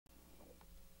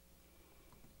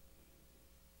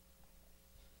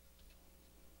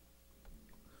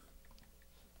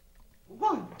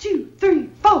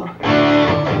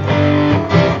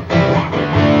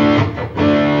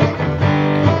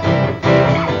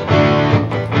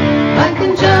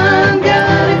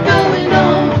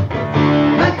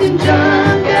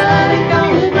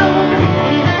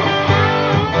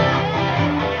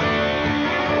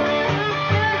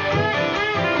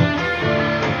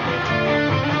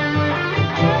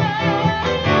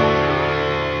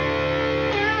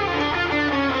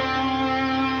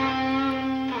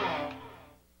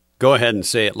Go ahead and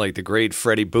say it like the great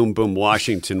Freddie Boom Boom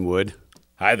Washington would.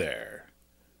 Hi there.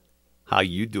 How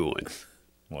you doing?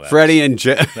 Well, Freddie and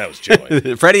that was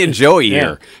Joey. Freddie and Joey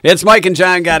here. It's Mike and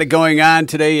John got it going on.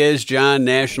 Today is John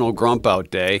National Grump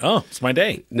Out Day. Oh, it's my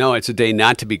day. No, it's a day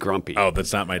not to be grumpy. Oh,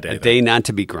 that's not my day. A day not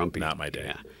to be grumpy. Not my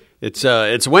day. Yeah.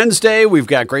 It's Wednesday. We've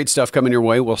got great stuff coming your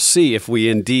way. We'll see if we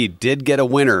indeed did get a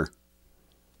winner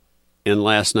in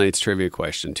last night's trivia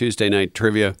question. Tuesday night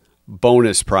trivia,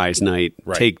 bonus prize night,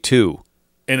 take two.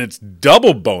 And it's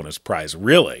double bonus prize,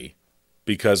 really,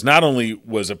 because not only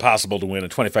was it possible to win a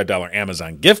 $25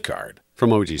 Amazon gift card.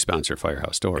 From OG sponsor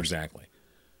Firehouse Doors. Exactly.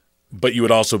 But you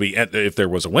would also be, if there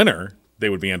was a winner, they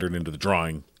would be entered into the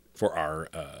drawing for our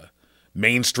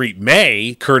Main Street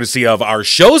May, courtesy of our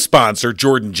show sponsor,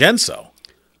 Jordan Genso.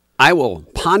 I will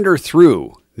ponder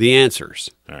through the answers.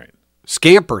 All right.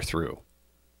 Scamper through.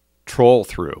 Troll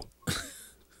through.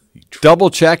 Double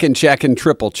check and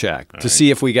triple check to see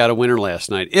if we got a winner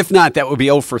last night. If not, that would be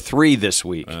 0 for 3 this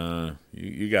week.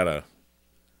 You got to...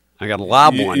 I got to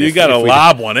lob one. You got to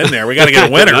lob one in there. We got to get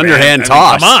a winner. Underhand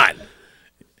toss. Come on.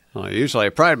 Well, usually I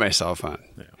pride myself on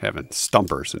having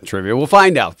stumpers and trivia. We'll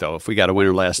find out, though, if we got a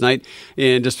winner last night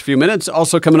in just a few minutes.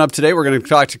 Also coming up today, we're going to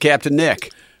talk to Captain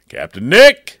Nick. Captain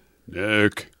Nick.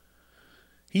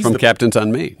 He's from Captain's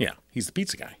on Me. Yeah, he's the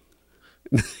pizza guy.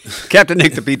 Captain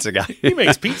Nick, the pizza guy. He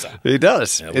makes pizza. He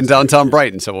does in downtown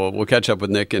Brighton. So we'll catch up with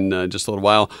Nick in just a little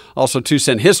while. Also, 2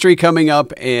 Cent History coming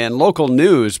up and local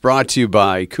news brought to you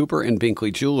by Cooper and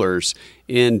Binkley Jewelers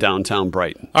in downtown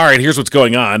Brighton. All right, here's what's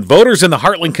going on. Voters in the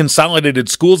Heartland Consolidated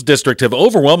Schools District have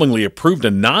overwhelmingly approved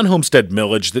a non-homestead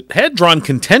millage that had drawn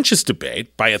contentious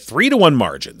debate by a 3-1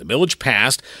 margin. The millage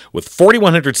passed with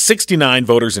 4,169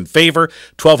 voters in favor,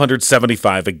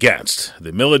 1,275 against.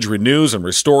 The millage renews and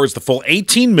restores the full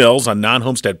 18 mills on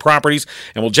non-homestead properties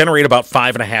and will generate about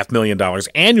 $5.5 million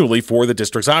annually for the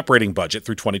district's operating budget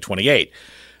through 2028.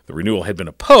 The renewal had been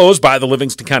opposed by the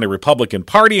Livingston County Republican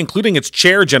Party, including its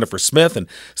chair, Jennifer Smith, and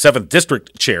 7th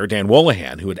District Chair, Dan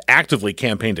Wolahan, who had actively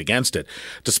campaigned against it.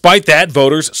 Despite that,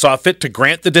 voters saw fit to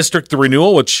grant the district the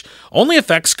renewal, which only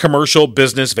affects commercial,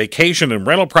 business, vacation, and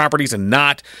rental properties and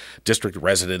not district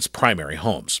residents' primary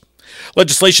homes.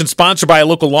 Legislation sponsored by a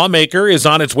local lawmaker is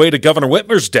on its way to Governor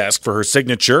Whitmer's desk for her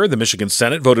signature. The Michigan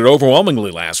Senate voted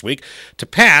overwhelmingly last week to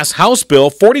pass House Bill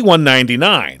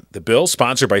 4199. The bill,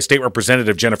 sponsored by State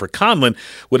Representative Jennifer Conlin,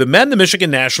 would amend the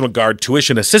Michigan National Guard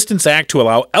Tuition Assistance Act to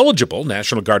allow eligible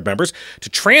National Guard members to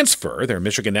transfer their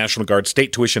Michigan National Guard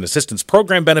State Tuition Assistance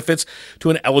Program benefits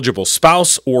to an eligible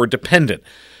spouse or dependent.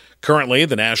 Currently,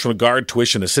 the National Guard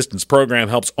Tuition Assistance Program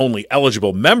helps only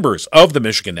eligible members of the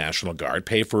Michigan National Guard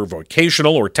pay for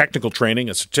vocational or technical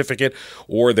training, a certificate,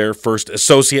 or their first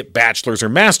associate, bachelor's, or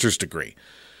master's degree.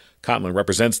 Conlin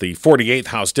represents the 48th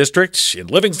House District in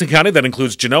Livingston County that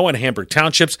includes Genoa and Hamburg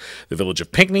Townships, the village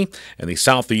of Pinckney, and the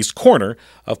southeast corner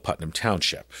of Putnam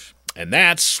Township. And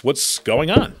that's what's going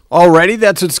on. Already,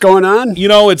 that's what's going on? You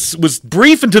know, it was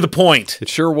brief and to the point. It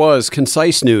sure was.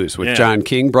 Concise news with John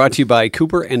King, brought to you by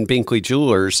Cooper and Binkley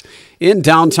Jewelers in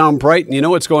downtown Brighton. You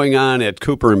know what's going on at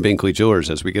Cooper and Binkley Jewelers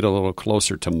as we get a little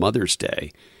closer to Mother's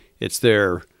Day. It's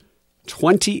their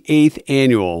 28th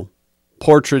annual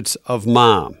Portraits of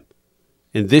Mom.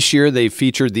 And this year, they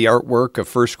featured the artwork of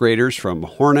first graders from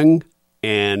Horning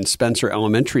and Spencer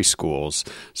Elementary Schools.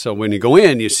 So when you go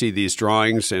in, you see these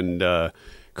drawings and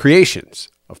creations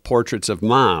of portraits of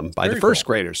Mom by the first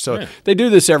graders. So they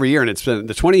do this every year, and it's been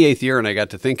the 28th year, and I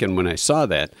got to thinking when I saw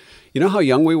that, you know how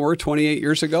young we were 28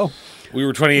 years ago? We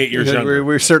were 28 years younger.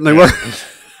 We certainly were.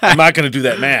 I'm not going to do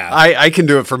that math. I can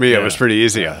do it for me. It was pretty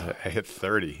easy. I hit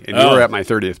 30, and you were at my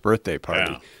 30th birthday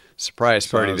party. Surprise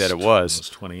party that it was. I was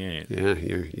 28. Yeah,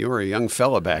 you were a young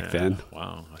fella back then.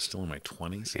 Wow, I was still in my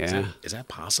 20s. Yeah. Is that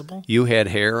possible? You had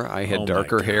hair. I had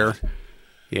darker hair.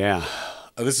 Yeah.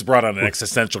 Oh, this has brought on an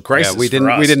existential crisis. Yeah, we didn't.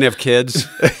 For us. We didn't have kids.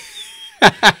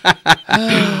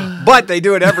 But they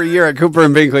do it every year at Cooper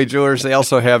and Binkley Jewelers. They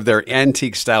also have their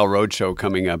antique style roadshow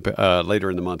coming up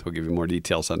later in the month. We'll give you more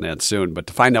details on that soon. But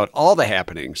to find out all the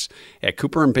happenings at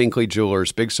Cooper and Binkley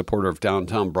Jewelers, big supporter of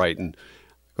downtown Brighton,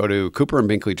 go to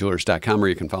cooperandbinkleyjewelers.com, or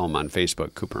you can follow them on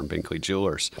Facebook, Cooper and Binkley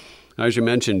Jewelers. Now, as you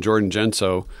mentioned, Jordan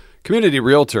Genso, community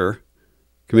realtor,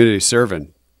 community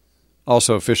servant,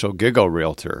 also official Giggle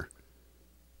realtor,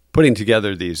 putting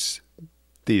together these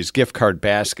gift card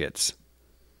baskets.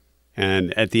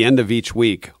 And at the end of each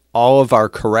week, all of our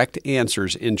correct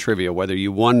answers in trivia, whether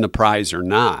you won the prize or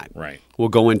not, will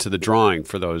go into the drawing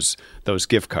for those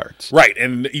gift cards. Right,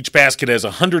 and each basket has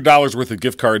 $100 worth of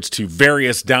gift cards to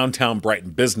various downtown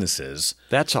Brighton businesses.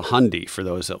 That's a hundy for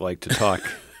those that like to talk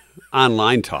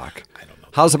online talk. I don't know.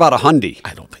 How's about a hundy?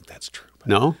 I don't think that's true.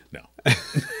 No? No.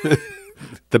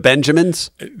 The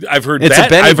Benjamins? I've heard It's that. a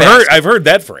Benny basket. I've heard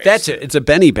that phrase. That's it. It's a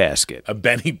Benny basket. A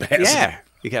Benny basket. Yeah.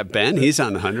 You got Ben. He's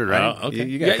on the 100, right? Oh, okay.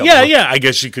 You got a couple, yeah. I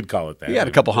guess you could call it that. You got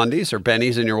a couple hundies or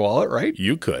bennies in your wallet, right?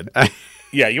 You could.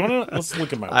 Yeah, you want to? Let's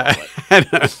look at my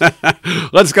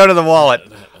wallet. Let's go to the wallet.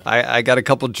 I got a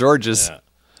couple Georges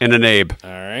and an Abe.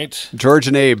 All right. George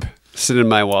and Abe sit in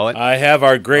my wallet. I have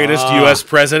our greatest U.S.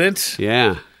 president,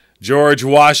 Yeah. George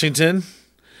Washington,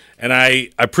 and I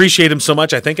appreciate him so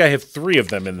much. I think I have 3 of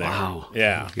them in there. Wow.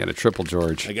 Yeah. You got a triple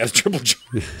George. I got a triple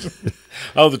George.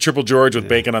 Oh, the triple George with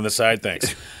bacon on the side.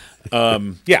 Thanks.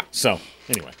 Yeah. So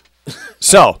anyway.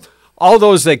 So, all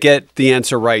those that get the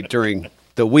answer right during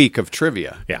the week of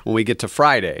trivia, when we get to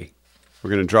Friday,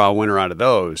 we're going to draw a winner out of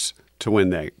those to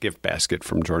win that gift basket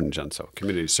from Jordan Genso,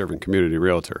 community serving community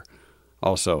realtor,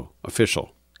 also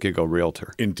official Giggle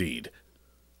realtor. Indeed.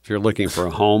 If you're looking for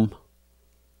a home,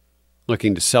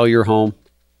 looking to sell your home,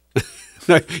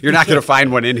 you're not going to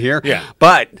find one in here. Yeah.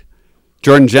 But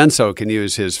Jordan Genso can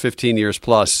use his 15 years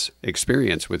plus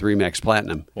experience with Remax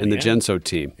Platinum and the Genso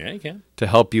team Yeah, you can. to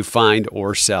help you find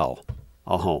or sell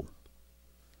a home.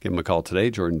 Give him a call today,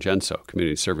 Jordan Genso,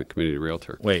 community servant, community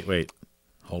realtor. Wait.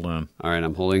 Hold on. All right,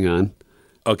 I'm holding on.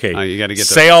 Okay. You got to get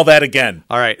Say all that again.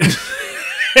 All right.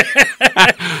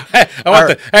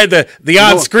 The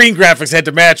on-screen graphics had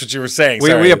to match what you were saying.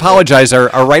 We apologize.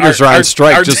 Our writers are on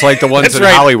strike, just like the ones in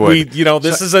Hollywood.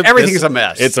 Everything's a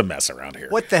mess. It's a mess around here.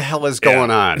 What the hell is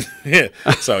going on?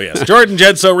 So, yes. Jordan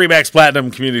Genso, Remax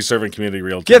Platinum, community serving, community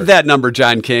realtor. Give that number,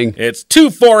 John King. It's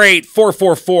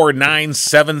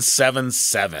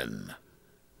 248-444-9777.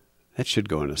 That should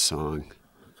go in a song.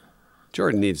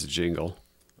 Jordan needs a jingle.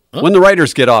 Huh? When the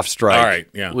writers get off strike, all right,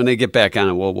 yeah. When they get back on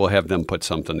it, we'll have them put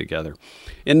something together.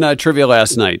 In trivia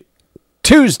last night,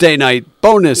 Tuesday night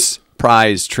bonus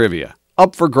prize trivia.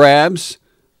 Up for grabs,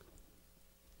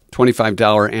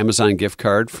 $25 Amazon gift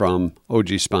card from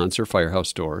OG sponsor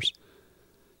Firehouse Doors.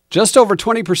 Just over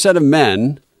 20% of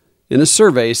men in a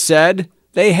survey said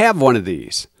they have one of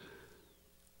these.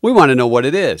 We want to know what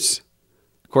it is.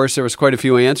 Of course, there was quite a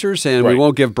few answers, and we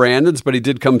won't give Brandon's, but he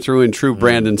did come through in true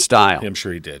Brandon style. I'm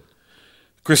sure he did.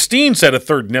 Christine said a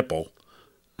third nipple.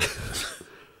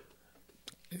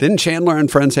 Didn't Chandler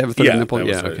and Friends have a third nipple?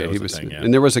 Okay. He was,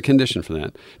 and there was a condition for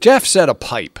that. Jeff said a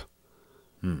pipe.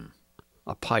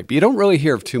 A pipe. You don't really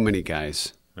hear of too many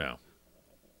guys. No.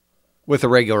 With a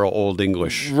regular old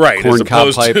English corn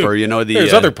cob pipe, or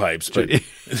there's other pipes, but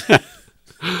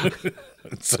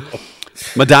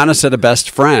Madonna said a best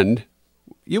friend.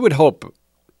 You would hope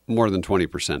more than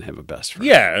 20% have a best friend.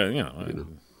 Yeah,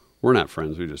 we're not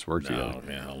friends. We just work together.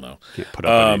 Yeah, hell no. Can't put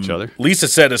up on each other. Lisa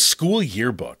said a school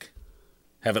yearbook.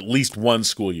 Have at least one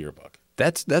school yearbook.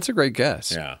 That's a great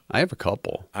guess. Yeah. I have a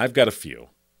couple. I've got a few.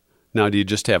 Now, do you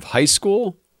just have high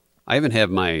school? I even have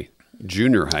my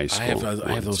junior high school.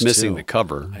 I have those it's missing too. the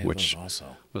cover, I have which those also.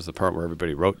 was the part where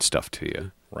everybody wrote stuff to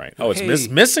you. Right. Oh, it's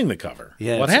missing the cover.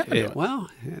 Yeah. What happened to it? Well,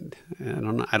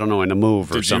 I don't know, in a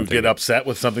move or something. Did you get upset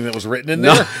with something that was written in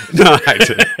there? No, I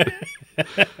didn't.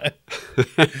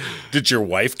 Did your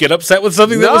wife get upset with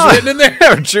something that was written in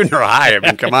there? Junior high. I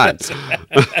mean, come on.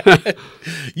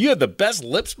 You had the best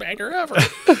lip smacker ever.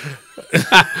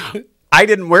 I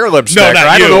didn't wear lip No, smacker. not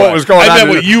I don't you. know what was going on. I meant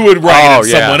what you would write in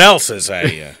yeah. someone else's.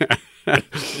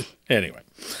 Anyway.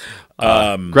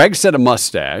 Greg said a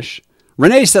mustache.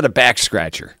 Renee said a back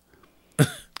scratcher.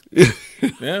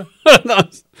 Yeah.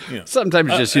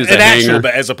 Sometimes you just use an a actual, hanger.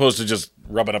 as opposed to just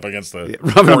rubbing up against the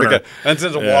corner. That's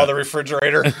in the wall of the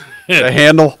refrigerator. The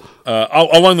handle.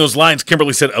 Along those lines,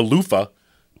 Kimberly said a loofah.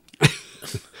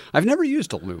 I've never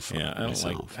used a loofah. Yeah,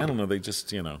 I don't know. They just,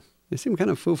 They seem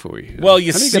kind of foo-foo-y. Well, How do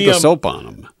you see get the soap on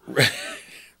them? Right.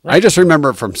 I just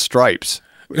remember it from Stripes.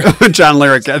 John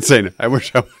Larroquette kept saying, I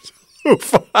wish I was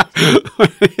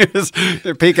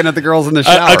They're peeking at the girls in the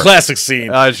shower. A classic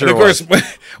scene. Sure. And of course, when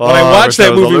I watched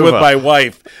that movie with my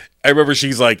wife, I remember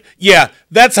she's like, "Yeah,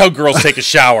 that's how girls take a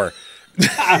shower."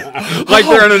 Like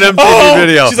they're in an MTV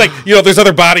video. She's like, there's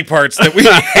other body parts that we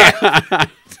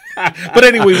have. But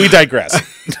anyway, we digress.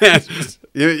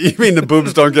 You mean the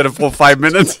boobs don't get a full 5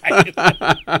 minutes?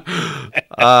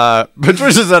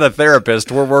 Patricia's at a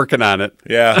therapist. We're working on it.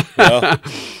 Yeah. Well.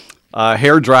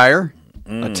 Hair dryer,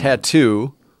 a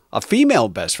tattoo, a female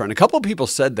best friend. A couple of people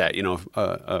said that,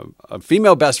 a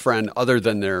female best friend other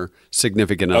than their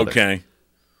significant other. Okay.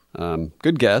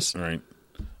 Good guess. All right.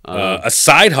 A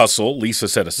side hustle. Lisa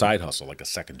said a side hustle, like a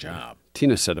second job.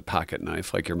 Tina said a pocket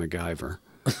knife, like you're MacGyver.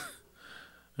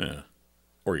 Yeah.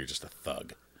 Or you're just a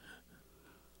thug.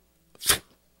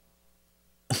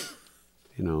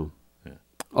 Yeah.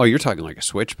 Oh, you're talking like a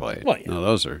switchblade. Well, yeah. No,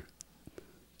 those are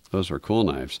Those were cool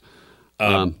knives.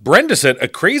 Brenda said, a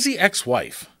crazy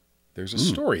ex-wife. There's a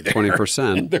story there.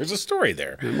 20%. There's a story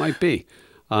there. It might be.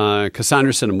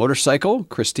 Cassandra said a motorcycle.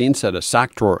 Christine said a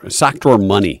sock drawer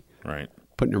money. Right.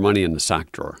 Putting your money in the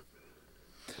sock drawer.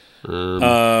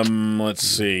 Let's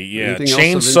see. Yeah, Anything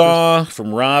else of chainsaw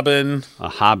from Robin. A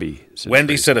hobby.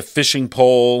 Wendy said a fishing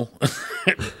pole.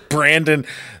 Brandon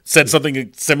said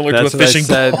something similar That's to a what fishing I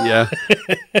said, pole. Yeah.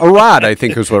 A rod, I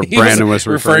think, is what Brandon was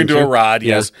referring to. A rod,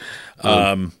 yes.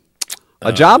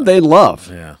 A job they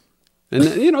love. Yeah.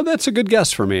 And, that's a good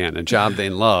guess for man, a job they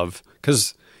love.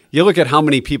 Because you look at how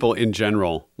many people in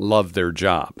general love their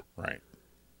job. Right.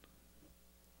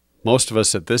 Most of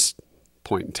us at this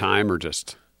point in time are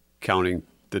just counting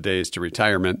the days to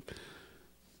retirement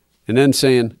and then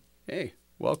saying, hey,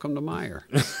 welcome to Meyer.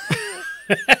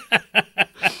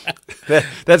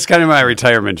 That's kind of my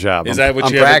retirement job. Is that what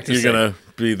I'm you're going to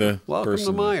be the welcome person?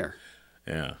 to Meyer.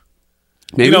 Yeah.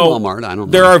 Maybe Walmart. I don't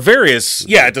know. There are various,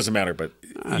 it doesn't matter, but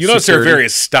you notice there are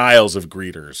various styles of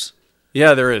greeters.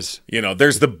 Yeah, there is.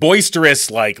 There's the boisterous,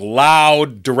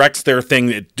 loud, directs their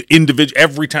thing individual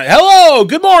every time. Hello,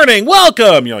 good morning,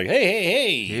 welcome. You're like,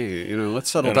 hey. Hey,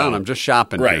 let's settle down. I'm just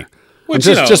shopping right. here. Which,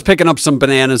 I'm just picking up some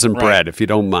bananas and bread, if you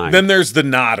don't mind. Then there's the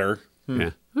nodder.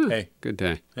 Yeah. Hey. Good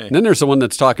day. Hey. And then there's the one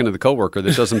that's talking to the coworker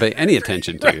that doesn't pay any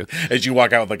attention to you. As you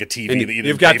walk out with a TV that you didn't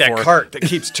You've got pay that for. cart that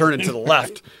keeps turning to the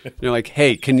left. You're like,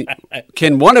 hey, can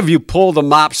one of you pull the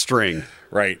mop string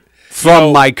Right.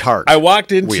 from my cart? I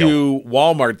walked into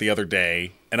Walmart the other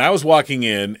day, and I was walking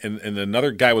in, and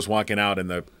another guy was walking out, and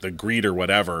the greeter,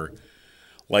 whatever,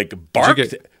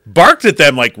 barked at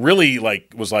them, really,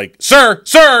 was like,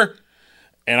 sir!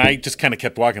 And I just kind of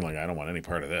kept walking, I don't want any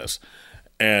part of this.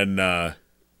 And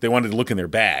they wanted to look in their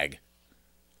bag.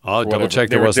 Oh, double check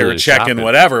they there wasn't were any checking shopping.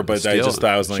 whatever, but Still,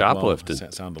 I was like, shoplifting.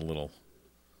 That sounded a little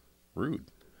rude.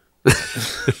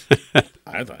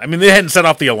 I mean, they hadn't set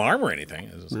off the alarm or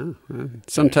anything.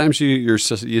 Sometimes you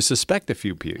suspect a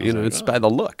few people. It's by the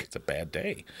look. It's a bad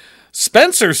day.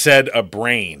 Spencer said a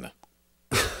brain.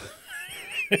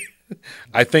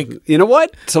 I think. You know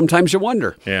what? Sometimes you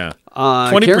wonder. Yeah.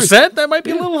 20%? That might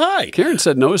be a little high. Karen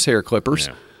said nose hair clippers.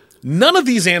 Yeah. None of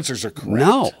these answers are correct.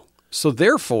 No. So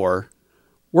therefore,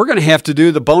 we're going to have to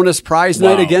do the bonus prize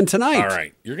night again tonight. All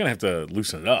right. You're going to have to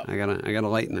loosen it up. I gotta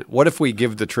lighten it. What if we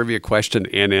give the trivia question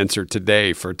and answer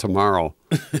today for tomorrow?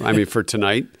 For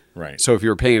tonight. Right. So if you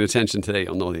were paying attention today,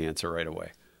 you'll know the answer right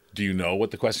away. Do you know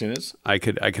what the question is? I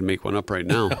could make one up right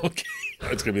now. Okay.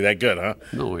 It's going to be that good, huh?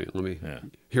 No, wait. Let me. Yeah.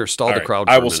 Here, stall the crowd.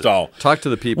 I will stall. Talk to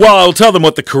the people. Well, I'll tell them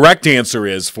what the correct answer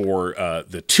is for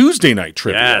the Tuesday night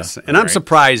trivia. Yes, and I'm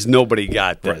surprised nobody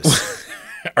got this.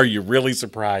 Right. Are you really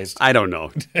surprised? I don't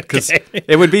know, because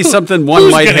it would be something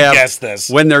one might have guess this?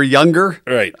 When they're younger.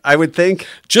 Right. I would think.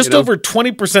 Just over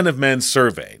 20% of men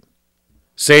surveyed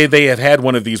say they have had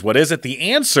one of these. What is it? The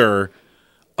answer: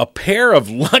 a pair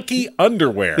of lucky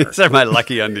underwear. These are my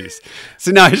lucky undies. So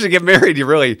now you should get married.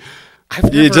 You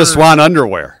just want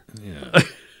underwear. Yeah.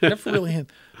 Never really had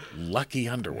lucky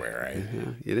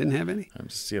underwear. You didn't have any? I'm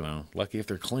just, lucky if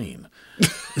they're clean.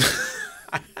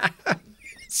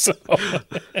 So.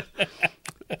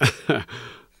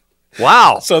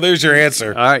 Wow. So there's your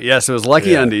answer. All right. Yes, it was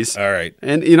lucky undies. All right.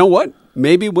 And you know what?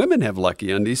 Maybe women have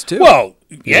lucky undies too. Well,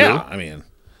 yeah.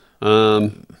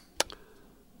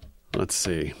 Let's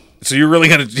see. So you're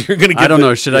gonna give I don't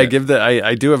know. Should I give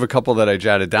I do have a couple that I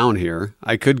jotted down here.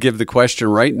 I could give the question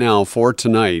right now for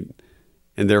tonight,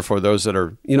 and therefore those that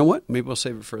are, you know what? Maybe we'll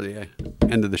save it for the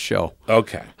end of the show.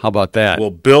 Okay. How about that? We'll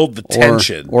build the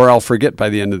tension. Or I'll forget by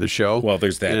the end of the show. Well,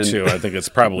 there's that too. I think it's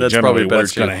probably generally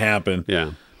what's going to happen.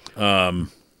 Yeah.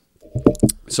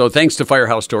 So thanks to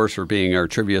Firehouse Doors for being our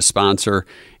trivia sponsor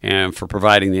and for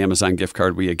providing the Amazon gift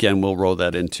card. We, again, will roll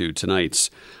that into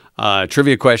tonight's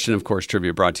trivia question. Of course,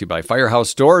 trivia brought to you by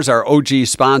Firehouse Doors, our OG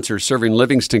sponsor, serving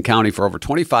Livingston County for over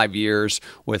 25 years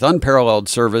with unparalleled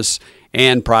service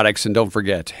and products. And don't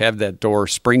forget, have that door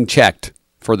spring checked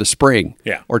for the spring.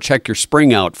 Yeah. Or check your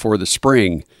spring out for the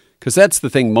spring, because that's the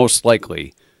thing most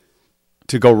likely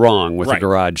to go wrong with a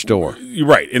garage door.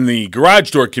 Right. In the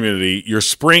garage door community, your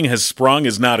spring has sprung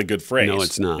is not a good phrase. No,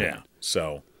 it's not. Yeah.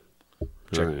 So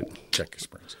check your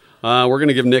springs. We're going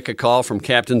to give Nick a call from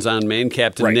Captains on Main.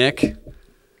 Captain Nick. Nick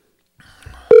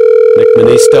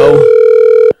Manisto.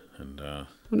 And I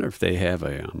wonder if they have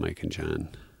a Mike and John,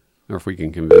 or if we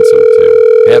can convince them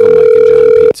to have a Mike and John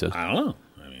pizza. I don't know.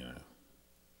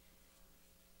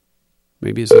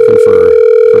 Maybe he's looking for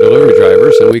delivery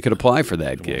drivers, and we could apply for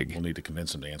that gig. We'll need to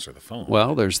convince him to answer the phone.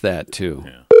 Well, there's that, too.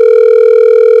 Yeah.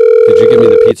 Did you give me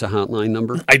the pizza hotline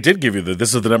number? I did give you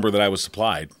this is the number that I was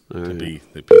supplied to be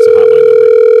the pizza hotline number.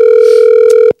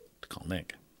 call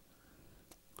Nick.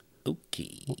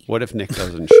 Okay. What if Nick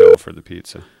doesn't show for the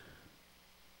pizza?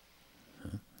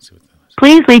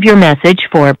 Please leave your message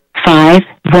for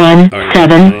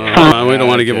 5175. We don't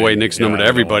want to give away Nick's number to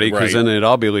everybody because then they'd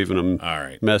all be leaving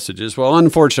them messages. Well,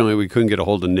 unfortunately, we couldn't get a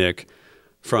hold of Nick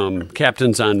from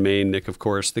Captains on Main. Nick, of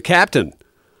course, the captain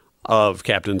of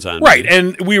Captains on Main. Right,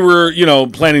 and we were,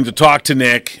 planning to talk to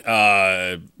Nick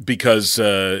because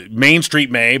Main Street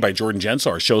May by Jordan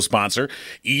Genso, our show sponsor,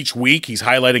 each week he's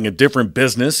highlighting a different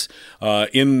business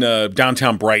in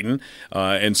downtown Brighton.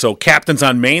 And so Captains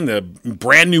on Main, the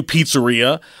brand new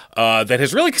pizzeria that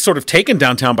has really sort of taken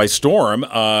downtown by storm.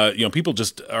 People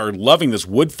just are loving this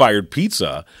wood-fired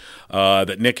pizza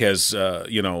that Nick has,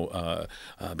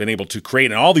 been able to create,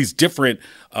 and all these different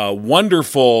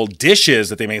wonderful dishes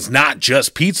that they make. It's not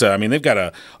just pizza. I mean, they've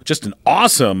got just an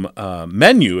awesome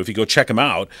menu if you go check them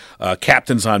out,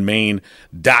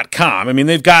 captainsonmain.com. I mean,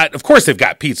 they've got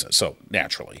pizza, so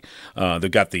naturally.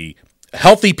 They've got the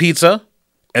healthy pizza,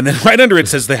 and then right under it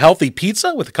says the healthy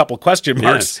pizza with a couple of question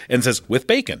marks, and says with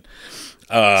bacon.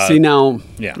 See now,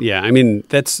 yeah. I mean,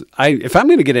 if I'm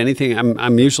going to get anything,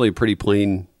 I'm usually pretty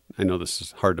plain. I know this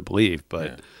is hard to believe,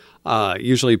 but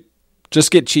usually just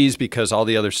get cheese because all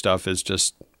the other stuff is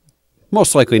just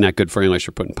most likely not good for you unless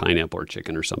you're putting pineapple or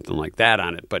chicken or something like that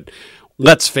on it. But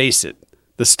let's face it,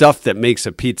 the stuff that makes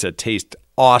a pizza taste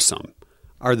awesome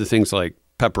are the things like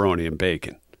pepperoni and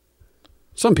bacon.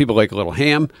 Some people like a little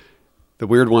ham. The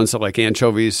weird ones that like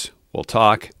anchovies will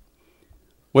talk.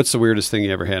 What's the weirdest thing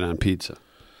you ever had on pizza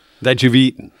that you've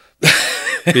eaten?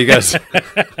 Because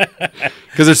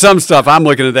there's some stuff I'm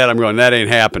looking at that I'm going, that ain't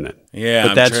happening. Yeah,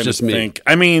 but that's just me. Think.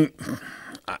 I mean,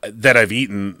 that I've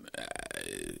eaten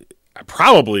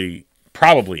probably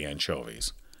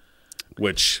anchovies,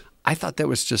 which I thought that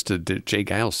was just a Jay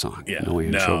Giles song. Yeah, no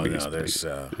anchovies. No, there's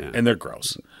and they're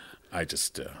gross. I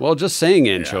just just saying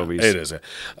anchovies. Yeah, it is.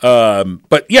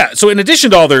 But yeah, so in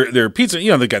addition to all their pizza,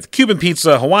 they've got the Cuban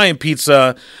pizza, Hawaiian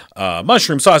pizza,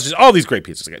 mushroom sausages, all these great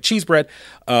pizzas. They got cheese bread,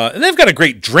 and they've got a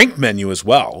great drink menu as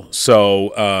well.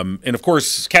 So, and of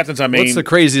course, Captains on Main. What's the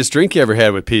craziest drink you ever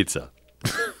had with pizza?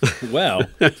 Well,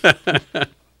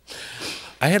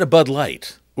 I had a Bud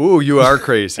Light. Ooh, you are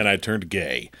crazy. And I turned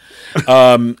gay.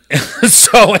 So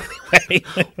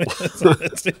anyway,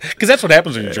 because that's what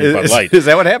happens when you drink Bud Light. Is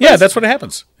that what happens? Yeah, that's what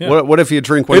happens. Yeah. What if you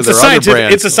drink one of their other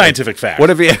brands? It's a scientific fact. What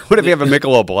if you have a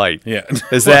Michelob Light? Yeah.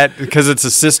 Is that because it's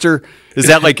a sister? Is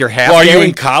that like your half? Well, are you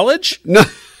in college? No.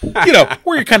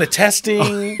 Where you're kind of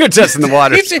testing. You're testing the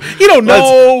water. You don't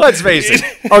know. Let's face it.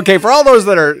 Okay, for all those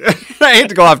that are, I hate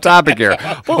to go off topic here.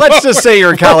 Well, let's just say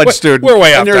you're a college student. We're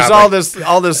way off topic. And there's topic.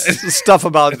 all this stuff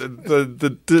about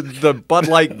the Bud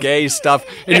Light gay stuff,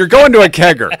 and you're going to a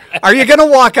kegger. Are you going to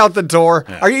walk out the door?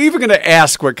 Yeah. Are you even going to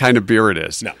ask what kind of beer it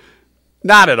is? No.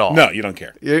 Not at all. No, you don't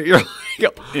care. You're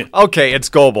okay, it's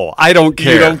Goebel. I don't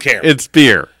care. You don't care. It's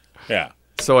beer. Yeah.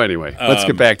 So anyway, let's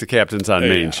get back to Captains on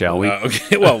Main, shall we?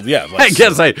 Okay. Well, yeah. I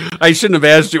guess I shouldn't have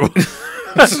asked you. All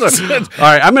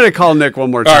right, I'm going to call Nick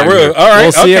one more time. All right.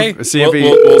 We'll see if we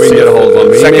can get a hold of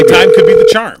him. Second time could be the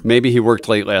charm. Maybe he worked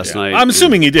late last night. I'm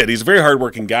assuming he did. He's a very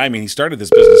hardworking guy. I mean, he started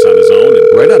this business on his own.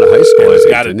 And, right out of high school. He's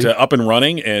got it up and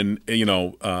running, and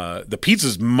the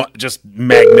pizza's just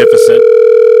magnificent.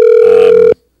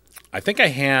 I think I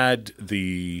had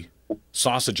the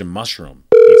sausage and mushroom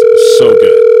pizza. It was so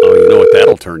good. Oh, you know what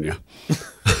that'll turn you.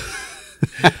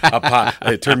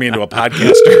 It turned me into a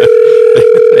podcaster.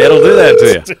 It'll do that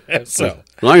to you. So,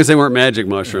 as long as they weren't magic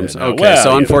mushrooms. Yeah, no, okay, well,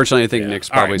 so unfortunately, I think Nick's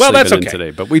probably sleeping in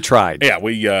today, but we tried.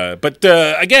 Yeah, but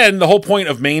again, the whole point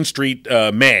of Main Street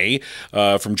May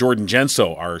from Jordan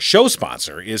Genso, our show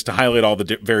sponsor, is to highlight all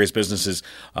the various businesses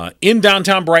in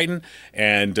downtown Brighton.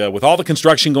 And with all the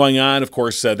construction going on, of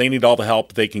course, they need all the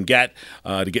help they can get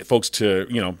to get folks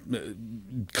to,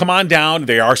 come on down.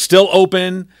 They are still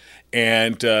open.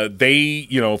 And they,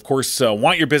 of course,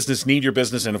 want your business, need your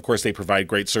business, and, of course, they provide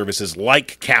great services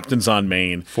like Captains on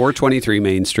Main. 423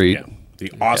 Main Street. Yeah,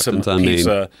 the awesome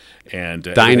pizza. And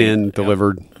dine-in,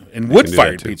 delivered. And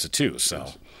wood-fired pizza, too.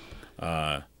 So,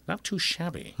 not too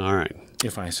shabby. All right.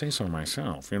 If I say so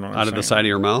myself. Out of the side of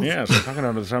your mouth? Yeah, so I'm talking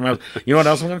out of the side of my mouth. You know what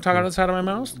else I'm going to talk out of the side of my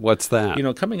mouth? What's that?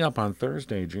 Coming up on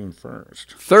Thursday, June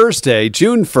 1st. Thursday,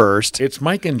 June 1st. It's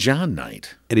Mike and John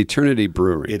night. At Eternity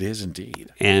Brewery. It is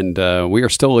indeed. And we are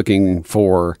still looking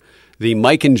for the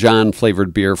Mike and John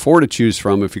flavored beer, 4 to choose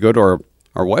from. If you go to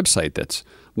our website, that's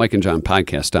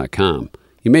mikeandjohnpodcast.com.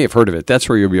 You may have heard of it. That's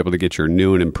where you'll be able to get your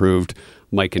new and improved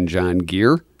Mike and John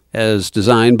gear as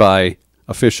designed by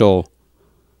official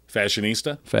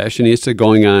Fashionista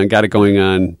going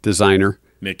on designer.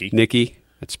 Nikki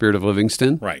at Spirit of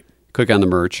Livingston. Right. Click on the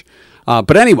merch.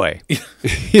 But anyway,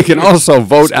 you can also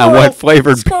vote on what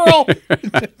flavored Squirrel.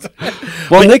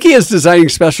 Well, Nikki is designing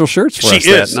special shirts for us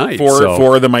that night.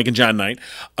 For the Mike and John night.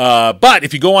 But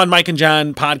if you go on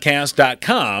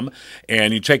mikeandjohnpodcast.com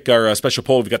and you check our special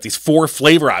poll, we've got these 4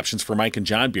 flavor options for Mike and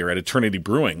John beer at Eternity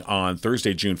Brewing on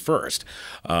Thursday, June 1st.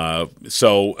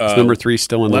 Is number 3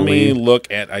 still in the lead? Let me look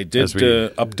at, I did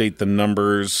update the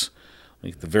numbers,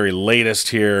 like the very latest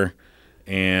here,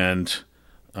 and...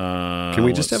 can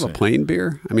we just have a plain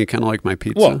beer? I mean, kind of like my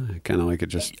pizza. Well, kind of like it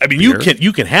just. I mean, beer.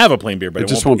 you can have a plain beer, but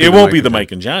it won't be the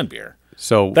Mike and John beer.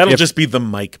 So that'll just be the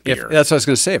Mike beer. That's what I was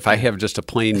going to say. If I have just a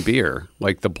plain beer,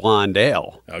 like the blonde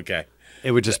ale, okay,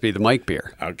 it would just be the Mike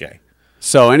beer. Okay.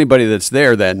 So anybody that's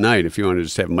there that night, if you want to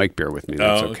just have Mike beer with me,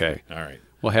 that's okay. All right.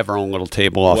 We'll have our own little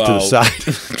table off to the side.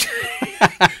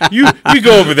 You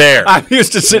go over there. I'm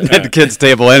used to sitting at the kids'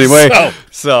 table anyway,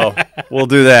 so we'll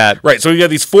do that. Right, so we got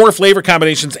these 4 flavor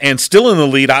combinations, and still in the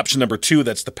lead, option number 2,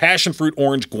 that's the passion fruit,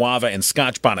 orange, guava, and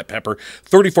Scotch bonnet pepper.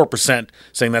 34%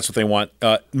 saying that's what they want.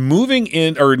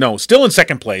 Still in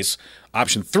second place,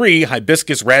 option 3,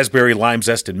 hibiscus, raspberry, lime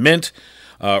zest, and mint.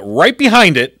 Right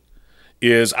behind it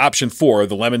is option 4,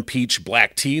 the lemon peach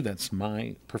black tea. That's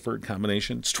my preferred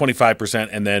combination. It's 25%,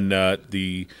 and then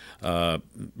the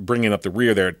bringing up the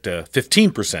rear there at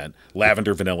 15%,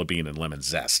 lavender, vanilla bean, and lemon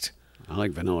zest. I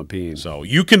like vanilla bean. So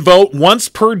you can vote once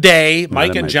per day,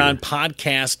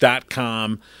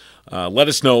 mikeandjohnpodcast.com. Let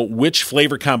us know which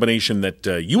flavor combination that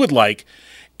you would like.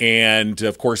 And,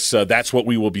 of course, that's what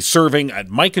we will be serving at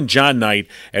Mike and John Night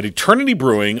at Eternity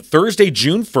Brewing, Thursday,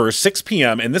 June 1st, 6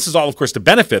 p.m. And this is all, of course, to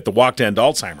benefit the Walk to End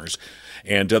Alzheimer's.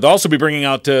 And they'll also be bringing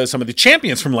out some of the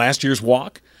champions from last year's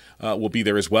walk will be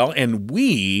there as well. And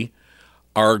we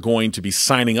are going to be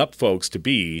signing up folks to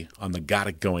be on the Got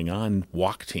It Going On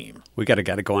walk team. We got It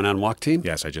Going On walk team?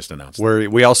 Yes, I just announced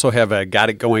We also have a Got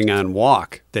It Going On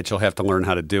walk that you'll have to learn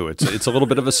how to do. It's a little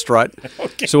bit of a strut.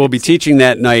 Okay. So we'll be teaching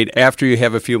that night after you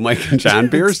have a few Mike and John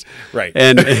beers. Right.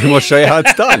 And we'll show you how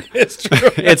it's done. It's true.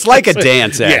 It's like a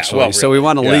dance, actually. Well, really, so we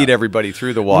want to lead everybody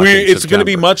through the walk. It's going to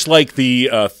be much like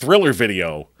the Thriller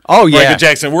video. Oh, yeah. Michael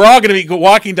Jackson. We're all going to be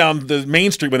walking down the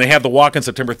main street when they have the walk on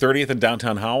September 30th in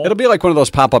downtown Howell. It'll be like one of those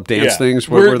pop-up dance things.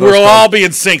 We'll all be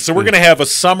in sync. So we're going to have a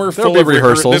summer full of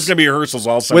rehearsals. There's going to be rehearsals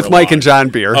all summer with Mike and John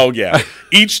beer. Oh, yeah.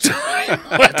 Each time.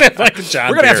 Mike and John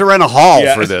We're going to have to rent a hall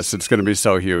for this. It's going to be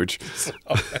so huge.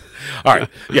 All right.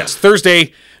 Yes.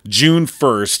 Thursday, June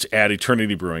 1st at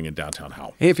Eternity Brewing in downtown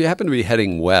Howell. Hey, if you happen to be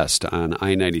heading west on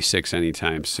I-96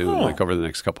 anytime soon, like over the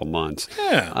next couple months,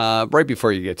 right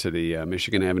before you get to the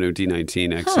Michigan Avenue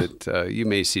D19 exit, you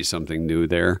may see something new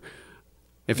there.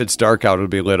 If it's dark out, it'll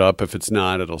be lit up. If it's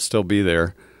not, it'll still be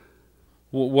there.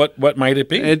 What might it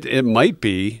be? It might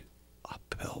be a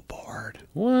billboard.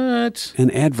 What?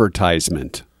 An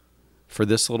advertisement for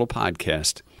this little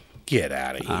podcast. Get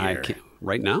out of here. I can't.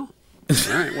 Right now?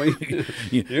 All right, well,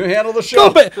 you handle the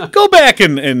show. Go back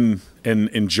and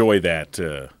enjoy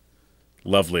that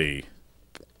lovely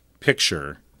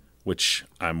picture, which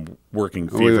I'm working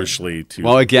feverishly to.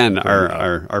 Well, again,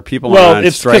 our people are on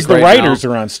it's strike because the right writers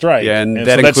now. are on strike. Yeah, and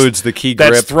that includes the key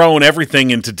grip. That's thrown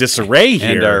everything into disarray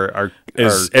here. And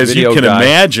as you can guy.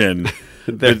 imagine,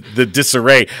 the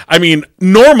disarray. I mean,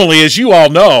 normally, as you all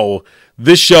know,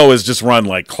 this show is just run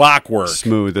like clockwork.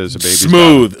 Smooth as a baby's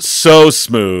Smooth, bottom. So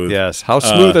smooth. Yes. How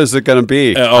smooth is it going to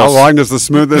be? How long is the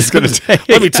smoothness going to take?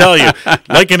 Let me tell you,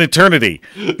 like an eternity.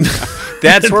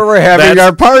 That's where we're having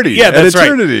our party. Yeah, that's at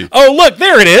Eternity. Right. Oh, look,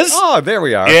 there it is. Oh, there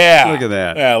we are. Yeah. Look at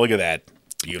that. Yeah, look at that.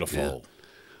 Beautiful.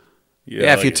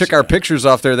 Yeah, if you took our pictures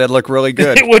off there, that'd look really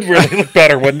good. It would really look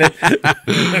better, wouldn't it?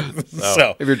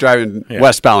 So if you're driving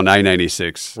westbound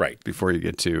I-96, right before you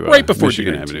get to before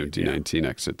Michigan Avenue D19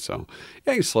 exit, so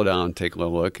you can slow down, take a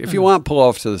little look. If you want, pull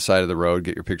off to the side of the road,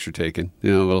 get your picture taken. A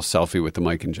little selfie with the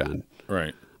Mike and John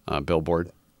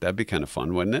billboard. That'd be kind of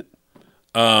fun, wouldn't it?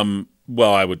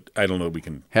 Well, I don't know. We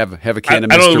can have a can of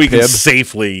Mr. I don't know. We Pibb. can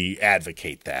safely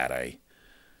advocate that.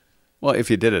 Well, if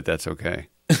you did it, that's okay.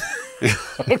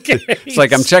 Okay. It's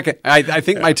like I'm checking. I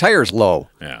think my tire's low.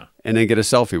 Yeah. And then get a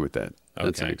selfie with that. Okay.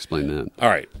 That's how I explain that. All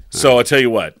right. So I'll tell you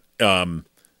what.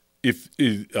 He's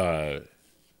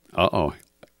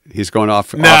going off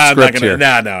script here. No,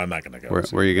 I'm not going to go.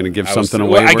 Were you going to give something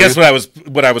away? I guess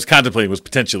what I was contemplating was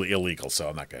potentially illegal, so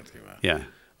I'm not going to do that. Yeah.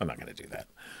 I'm not going to do that.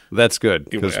 That's good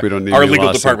because we don't need our any legal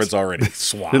lawsuits. department's already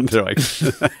swamped. They're like,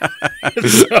 so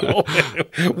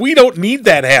we don't need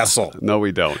that hassle. No,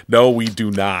 we don't. No, we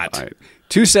do not. All right.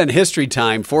 2 cent history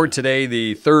time for today,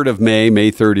 the 3rd of May.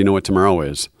 May 3rd, you know what tomorrow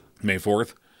is? May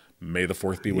 4th. May the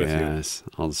 4th be with you. Yes,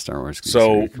 all the Star Wars.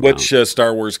 So, which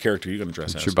Star Wars character are you going to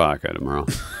dress as? Chewbacca tomorrow.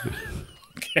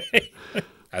 Okay.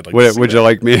 I'd like to see Would you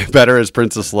like me better as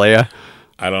Princess Leia?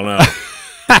 I don't know.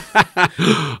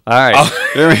 All right.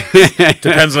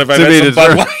 Depends on if I had some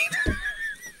Bud Light.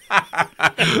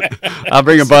 I'll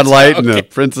bring a Bud Light and a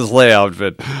Princess Leia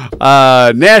outfit.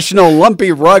 National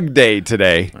Lumpy Rug Day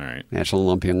today. All right. National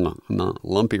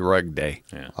Lumpy Rug Day.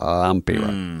 Yeah. Lumpy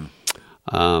rug.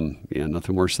 Yeah,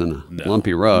 nothing worse than a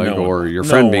lumpy rug or your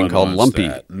friend being called lumpy.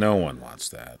 That. No one wants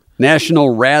that. National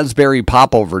Raspberry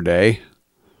Popover Day.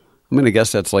 I'm going to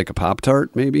guess that's like a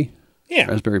Pop-Tart, maybe? Yeah.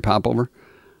 Raspberry Popover.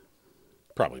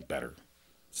 Probably better.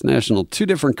 It's National Two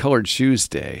Different Colored Shoes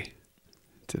Day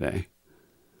today.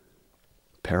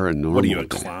 Paranormal. What are you, a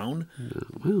Day. clown? No,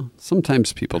 well,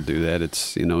 sometimes people do that.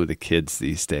 It's, the kids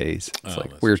these days. It's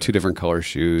like wear two different color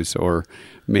shoes, or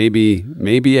maybe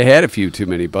you had a few too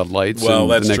many Bud Lights. Well,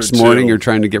 and that's the next true, morning too. you're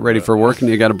trying to get ready for work and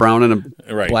you got a brown and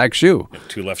a black shoe. You have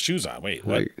two left shoes on. Wait,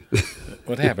 what?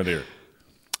 What happened here?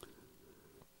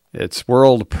 It's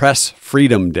World Press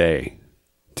Freedom Day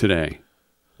today.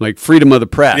 Like freedom of the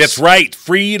press. That's right.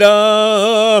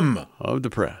 Freedom of the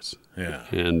press. Yeah.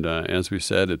 And as we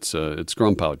said, it's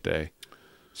Grump Out Day.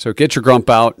 So get your grump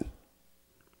out.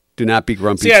 Do not be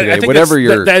grumpy today. I think whatever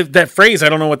your that phrase, I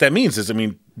don't know what that means. Does it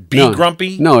mean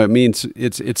grumpy? No, it means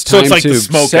it's time so it's like to the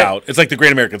smoke out. It's like the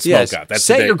Great American Smoke Out. That's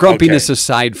set your grumpiness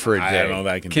aside for a day. I don't know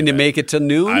that I can Can do you that. make it to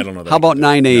noon? I don't know. How about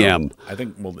 9 a.m.? No. I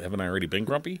think. Well, haven't I already been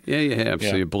grumpy? Yeah, you have.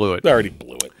 So you blew it. I already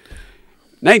blew it.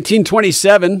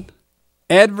 1927,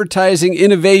 advertising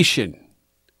innovation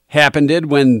happened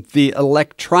when the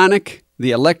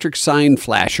electric sign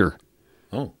flasher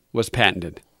was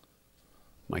patented.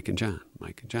 Mike and John.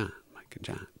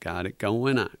 Got it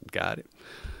going on. Got it.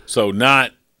 So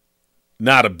not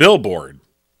a billboard.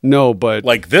 No, but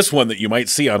like this one that you might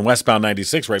see on westbound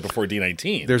 96 right before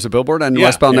D19. There's a billboard on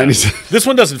westbound 96. This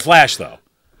one doesn't flash though.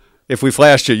 If we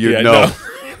flashed it, you'd know. No.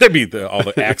 There'd be all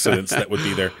the accidents that would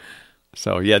be there.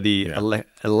 So the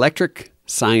electric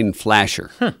sign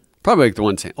flasher. Probably like the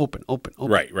one saying open.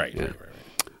 Right.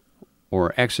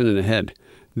 Or accident ahead.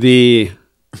 The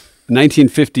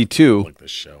 1952. Like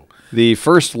this show. The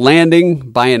first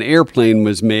landing by an airplane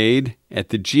was made at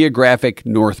the geographic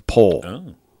North Pole.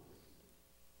 Oh.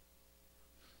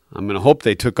 I'm going to hope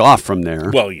they took off from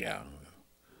there. Well, yeah.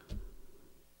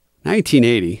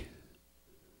 1980.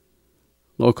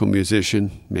 Local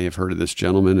musician, may have heard of this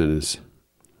gentleman and his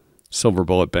Silver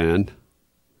Bullet Band,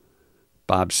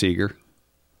 Bob Seger,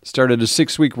 started a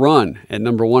 6-week run at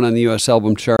number 1 on the U.S.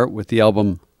 album chart with the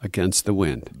album Against the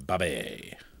Wind.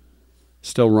 Bobby.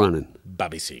 Still running.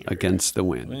 Bobby Seger. Against the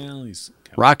Wind. Well, he's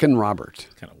Rockin' Robert.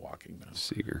 Kind of walking now.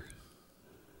 Seger.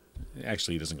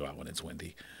 Actually, he doesn't go out when it's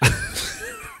windy.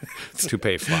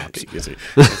 Toupee flops.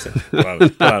 Put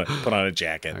on a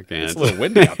jacket. It's a little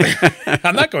windy out there.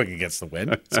 I'm not going against the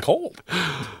wind. It's cold.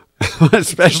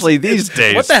 Especially these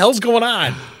days. What the hell's going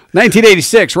on?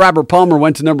 1986, Robert Palmer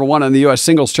went to number 1 on the U.S.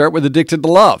 singles chart with Addicted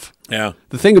to Love. Yeah.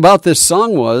 The thing about this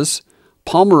song was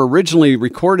Palmer originally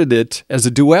recorded it as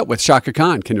a duet with Chaka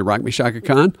Khan. Can you rock me, Chaka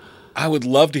Khan? I would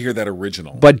love to hear that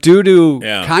original. But due to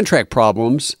contract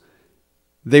problems,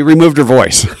 they removed her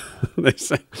voice. They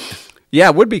said,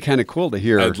 it would be kind of cool to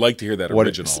hear. I'd like to hear that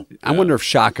original. I wonder if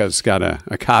Shaka's got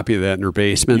a copy of that in her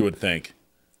basement. You would think.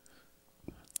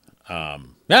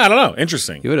 I don't know.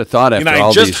 Interesting. You would have thought after all I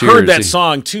these just years. heard that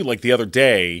song, too, like the other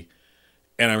day,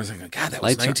 and I was thinking, God, that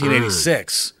was Lights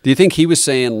 1986. Do you think he was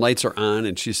saying lights are on,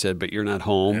 and she said, but you're not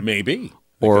home? Maybe.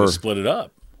 Or split it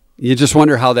up. You just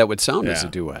wonder how that would sound as a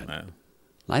duet. Yeah.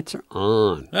 Lights are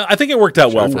on. Well, I think it worked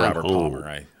out well I'm for not Robert home. Palmer.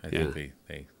 I think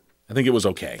I think it was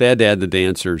okay. They had to add the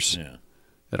dancers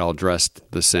that all dressed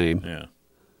the same. Yeah.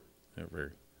 They're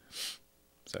very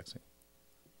sexy.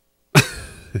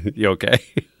 You okay?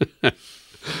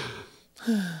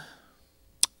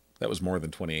 That was more than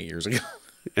 28 years ago.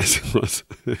 Yes, it was.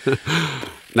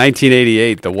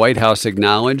 1988, the White House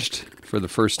acknowledged for the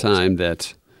first time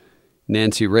that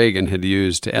Nancy Reagan had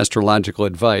used astrological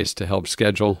advice to help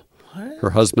schedule her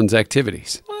husband's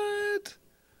activities. What?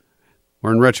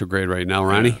 We're in retrograde right now,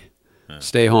 Ronnie.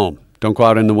 Stay home. Don't go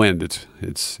out in the wind.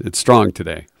 It's strong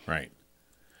today. Right.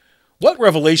 What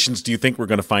revelations do you think we're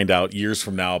going to find out years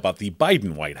from now about the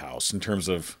Biden White House in terms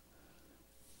of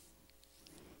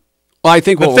Well, I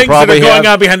think the what we'll things that probably are going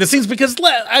have, on behind the scenes? Because,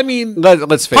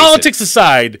 let's face politics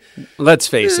aside, let's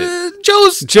face it.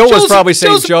 Joe was probably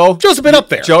saying, Joe's a bit up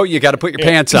there. Joe, you got to put your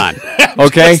pants on,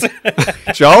 okay?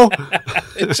 Joe,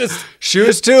 it's just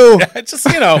shoes too. it's just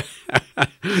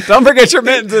Don't forget your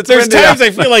mittens. It's there's windy times out.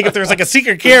 I feel like if there's like a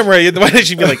secret camera, why did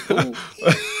she be like, ooh.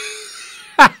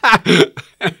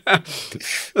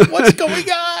 What's going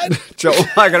on? Joe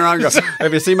walking around going,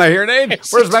 have you seen my hearing aid?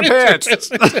 Where's my pants?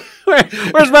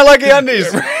 Where's my lucky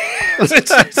undies?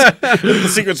 The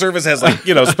Secret Service has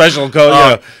special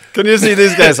code. Can you see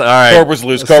these guys? All right. Cobra's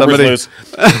loose. Loose.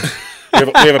 We have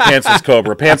a pantsless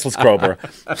cobra. Pantsless cobra.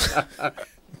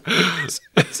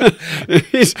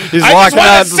 He's walking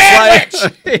out the slide.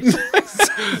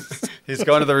 He's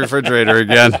going to the refrigerator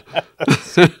again.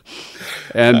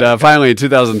 And finally, in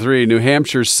 2003, New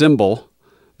Hampshire's symbol,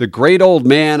 the great old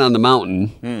man on the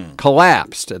mountain,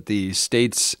 collapsed at the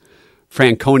state's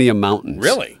Franconia Mountains.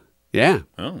 Really? Yeah.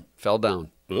 Oh. Fell down.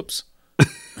 Oops.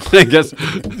 I guess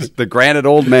the granite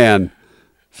old man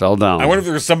fell down. I wonder if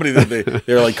there was somebody that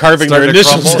they were like carving their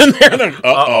initials in there.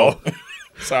 Uh-oh.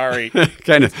 Sorry.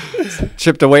 Kind of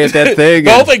chipped away at that thing.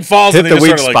 The whole thing falls hit and they the just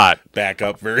weak sort of spot. Back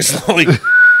up very slowly.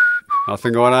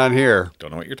 Nothing going on here.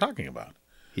 Don't know what you're talking about.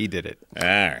 He did it. All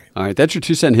right. All right. That's your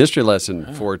 2-cent history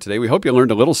lesson for today. We hope you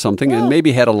learned a little something and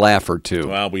maybe had a laugh or two.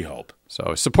 Well, we hope.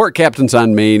 So support Captains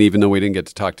on Main, even though we didn't get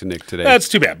to talk to Nick today. That's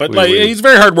too bad. But he's a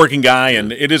very hardworking guy,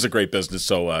 and it is a great business.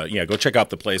 So, go check out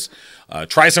the place.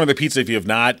 Try some of the pizza if you have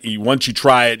not. Once you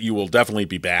try it, you will definitely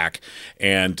be back.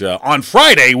 And on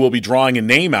Friday, we'll be drawing a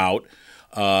name out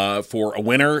for a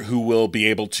winner who will be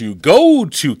able to go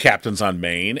to Captains on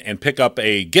Main and pick up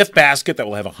a gift basket that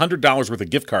will have $100 worth of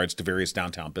gift cards to various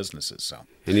downtown businesses. So,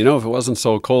 and if it wasn't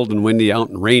so cold and windy out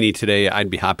and rainy today, I'd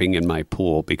be hopping in my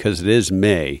pool because it is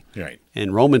May. Right.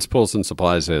 And Roman's Pools and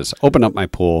Supplies is open up my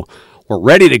pool. We're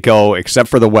ready to go except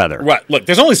for the weather. Right. Look,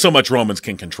 there's only so much Romans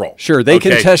can control. Sure, they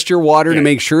can test your water to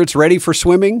make sure it's ready for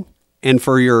swimming and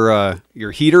for your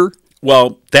heater.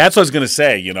 Well, that's what I was going to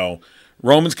say,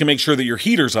 Romans can make sure that your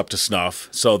heater's up to snuff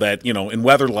so that, in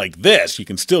weather like this, you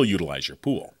can still utilize your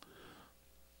pool.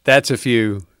 That's if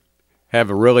you have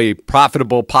a really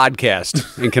profitable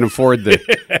podcast and can afford the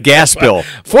gas bill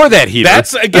for that heater.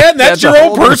 That's your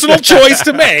own personal choice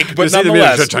to make, but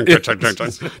nonetheless.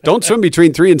 Don't swim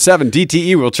between 3 and 7.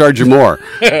 DTE will charge you more.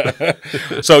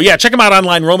 So, check them out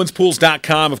online,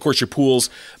 romanspools.com. Of course, your pool's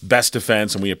best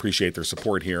defense, and we appreciate their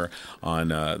support here on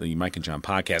the Mike and John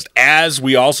podcast, as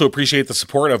we also appreciate the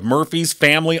support of Murphy's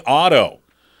Family Auto.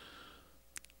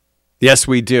 Yes,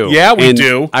 we do. Yeah, we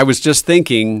do. I was just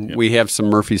thinking we have some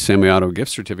Murphy's Family Auto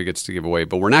gift certificates to give away,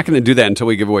 but we're not going to do that until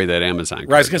we give away that Amazon card.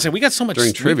 Right, I was going to say, we got so much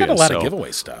during trivia. We got a lot of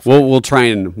giveaway stuff. We'll try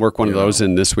and work one of those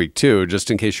in this week, too,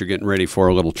 just in case you're getting ready for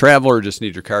a little travel or just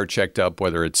need your car checked up,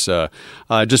 whether it's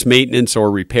just maintenance or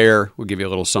repair. We'll give you a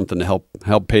little something to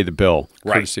help pay the bill,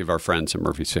 courtesy of our friends at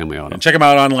Murphy's Family Auto. And check them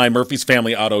out online,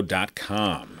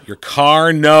 murphysfamilyauto.com. Your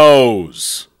car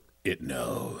knows. It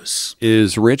knows.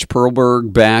 Is Rich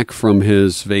Perlberg back from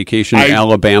his vacation in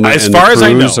Alabama as and far the as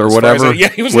I know, cruise or whatever?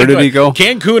 He was Where did he go?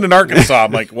 Cancun and Arkansas.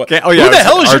 I'm like, what? Who the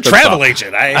hell is your travel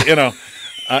agent? It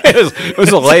was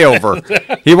a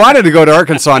layover. He wanted to go to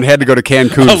Arkansas and had to go to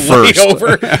Cancun first.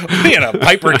 Layover? A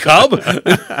Piper Cub?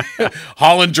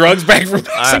 Hauling drugs back from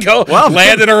Mexico?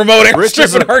 Land in a remote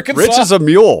airstrip in Arkansas? Rich is a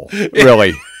mule,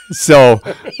 really. So...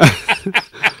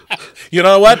 You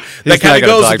know what? That kind of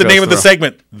goes with the name of the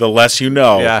segment. The less you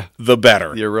know, the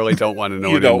better. You really don't want to know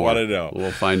You anymore. don't want to know.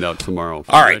 We'll find out tomorrow.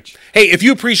 All right. Rich. Hey, if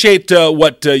you appreciate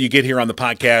what you get here on the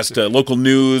podcast, local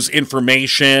news,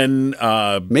 information.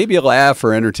 Maybe a laugh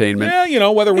or entertainment. Yeah,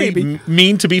 whether we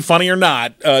mean to be funny or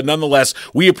not. Nonetheless,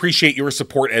 we appreciate your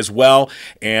support as well.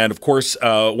 And, of course,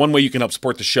 one way you can help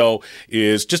support the show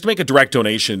is just to make a direct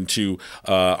donation to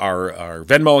our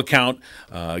Venmo account,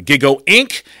 Gigo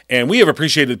Inc. And we have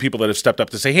appreciated people that have stepped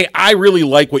up to say, hey, I really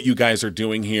like what you guys are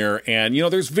doing here. And,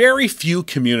 there's very few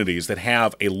communities that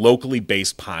have a locally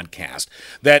based podcast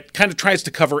that kind of tries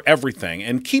to cover everything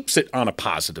and keeps it on a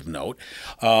positive note.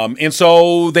 And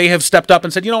so they have stepped up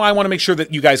and said, I want to make sure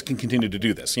that you guys can continue to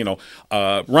do this.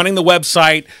 Running the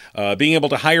website, being able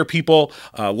to hire people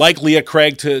like Leah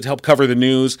Craig to help cover the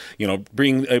news,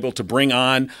 being able to bring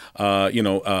on,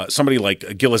 somebody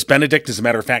like Gillis Benedict. As a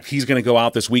matter of fact, he's going to go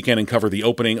out this weekend and cover the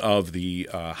opening of the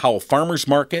Howell Farmers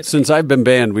Market. Since I've been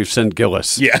banned, we've sent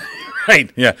Gillis. Yeah, right.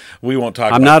 Yeah, we won't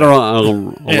talk I'm about not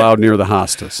allowed near the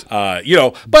hostas.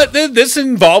 But this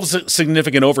involves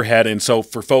significant overhead, and so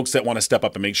for folks that want to step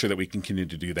up and make sure that we can continue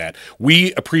to do that,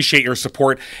 we appreciate your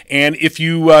support. And if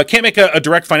you can't make a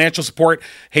direct financial support,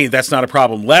 hey, that's not a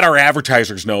problem. Let our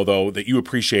advertisers know, though, that you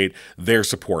appreciate their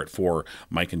support for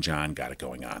Mike and John Got It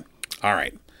Going On. All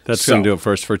right. That's going to do it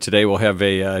for us for today. We'll have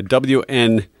a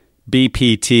WNBPT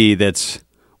that's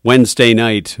Wednesday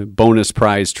night bonus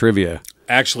prize trivia.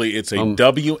 Actually, it's a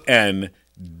WNDPBT.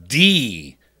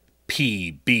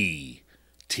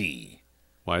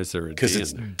 Why is there a Because D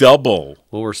it's in there? double.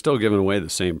 Well, we're still giving away the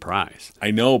same prize.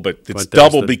 I know, but it's But there's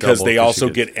double the because double they 'cause also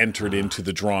you get- get entered into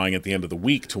the drawing at the end of the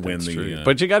week to win the.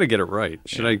 But you got to get it right.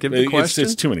 Should I give the It's- question?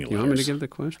 it's too many You want me to letters. give the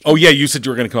question? Oh yeah, you said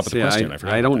you were going to come up with See, a question. I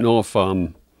forgot. I don't about know if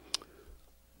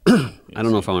I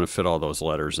don't know if I want to fit all those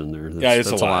letters in there. Yeah,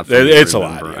 it's a lot. for me to It's a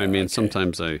lot, remember. yeah, I mean, okay.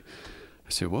 sometimes I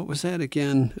say, what was that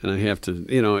again? And I have to,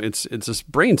 it's a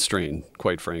brain strain,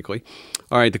 quite frankly.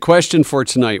 All right, the question for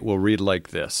tonight will read like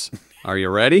this. Are you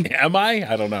ready? that. Am I?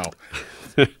 I don't know.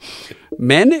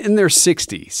 Men in their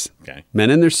 60s, Okay. men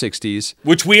in their 60s,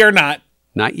 Which we are not.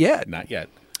 not yet, Not yet.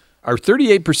 are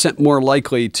 38% more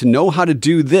likely to know how to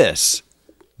do this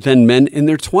than men in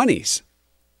their 20s.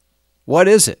 What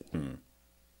is it? Do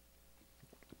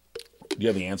you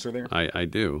have the answer there? I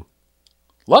do.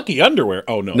 Lucky underwear.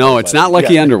 Oh no. No, it's not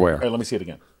Lucky Underwear. All right, let me see it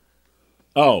again.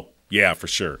 Oh yeah, for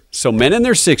sure. So men in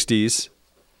their 60s,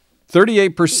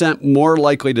 38% more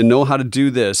likely to know how to do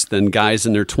this than guys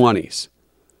in their 20s.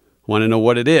 Want to know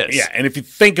what it is? Yeah, and if you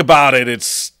think about it,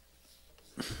 it's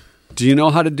Do you know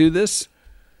how to do this?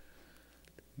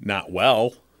 not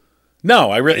well. No,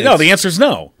 I really no. The answer is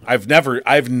no. I've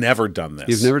never done this.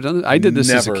 You've never done it? I did this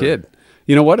as a Never. kid.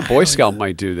 You know what? A Boy Scout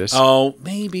might do this. Oh,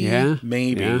 maybe. yeah,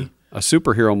 maybe. Yeah. A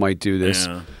superhero might do this.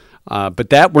 Yeah. But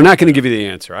that we're not going to give you the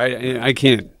answer. I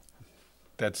can't.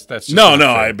 That's just No, not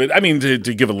no. fair. But I mean, to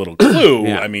give a little clue.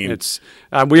 Yeah, I mean, it's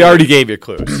we already gave you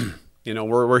clues.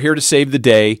 We're here to save the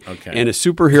day, Okay. and a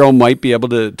superhero might be able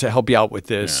to help you out with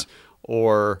this,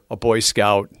 or a Boy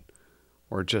Scout,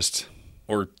 or just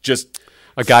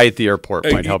a guy at the airport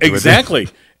might help you with it. exactly.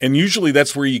 And usually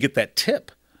that's where you get that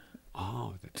tip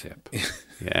Oh, the tip.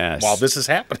 Yes. while this is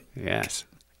happening. Yes.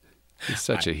 He's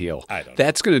such a heel. I don't know.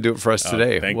 That's going to do it for us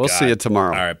today. Thank We'll God. see you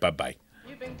tomorrow. All right. Bye bye.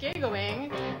 You've been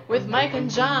giggling with Mike and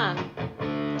John.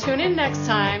 Tune in next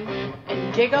time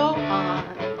and giggle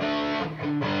on.